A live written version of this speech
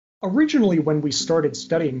Originally, when we started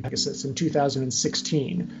studying Pegasus in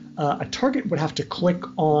 2016, a target would have to click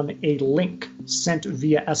on a link sent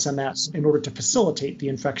via SMS in order to facilitate the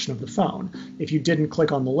infection of the phone. If you didn't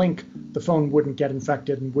click on the link, the phone wouldn't get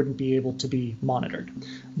infected and wouldn't be able to be monitored.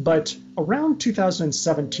 But around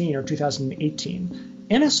 2017 or 2018,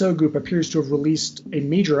 NSO Group appears to have released a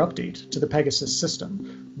major update to the Pegasus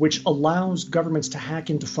system, which allows governments to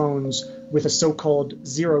hack into phones with a so-called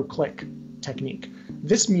zero-click technique.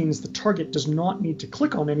 This means the target does not need to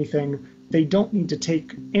click on anything. They don't need to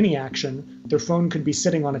take any action. Their phone could be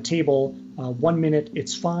sitting on a table. 1 minute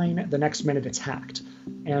it's fine, the next minute it's hacked.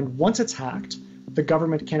 And once it's hacked, the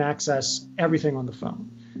government can access everything on the phone.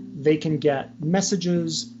 They can get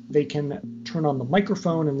messages, they can turn on the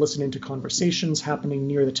microphone and listen into conversations happening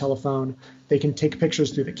near the telephone. They can take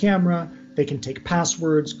pictures through the camera, they can take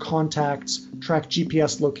passwords, contacts, track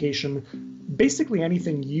GPS location. Basically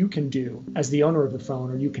anything you can do as the owner of the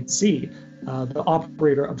phone or you can see, the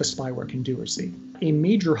operator of the spyware can do or see. A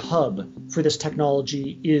major hub for this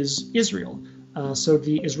technology is Israel. So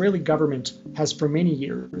the Israeli government has for many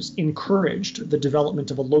years encouraged the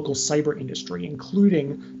development of a local cyber industry,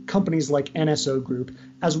 including companies like NSO Group,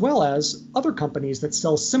 as well as other companies that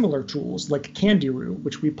sell similar tools like Candiru,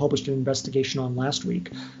 which we published an investigation on last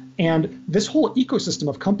week. And this whole ecosystem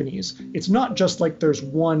of companies, it's not just like there's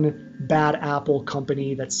one bad apple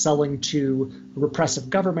company that's selling to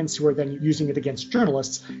repressive governments who are then using it against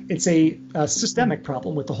journalists. It's a systemic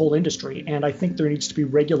problem with the whole industry. And I think there needs to be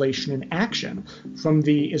regulation and action from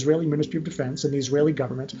the Israeli Ministry of Defense and the Israeli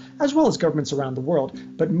government, as well as governments around the world.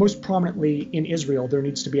 But most prominently in Israel, there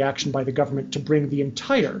needs to be action by the government to bring the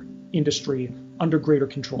entire industry under greater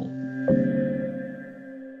control.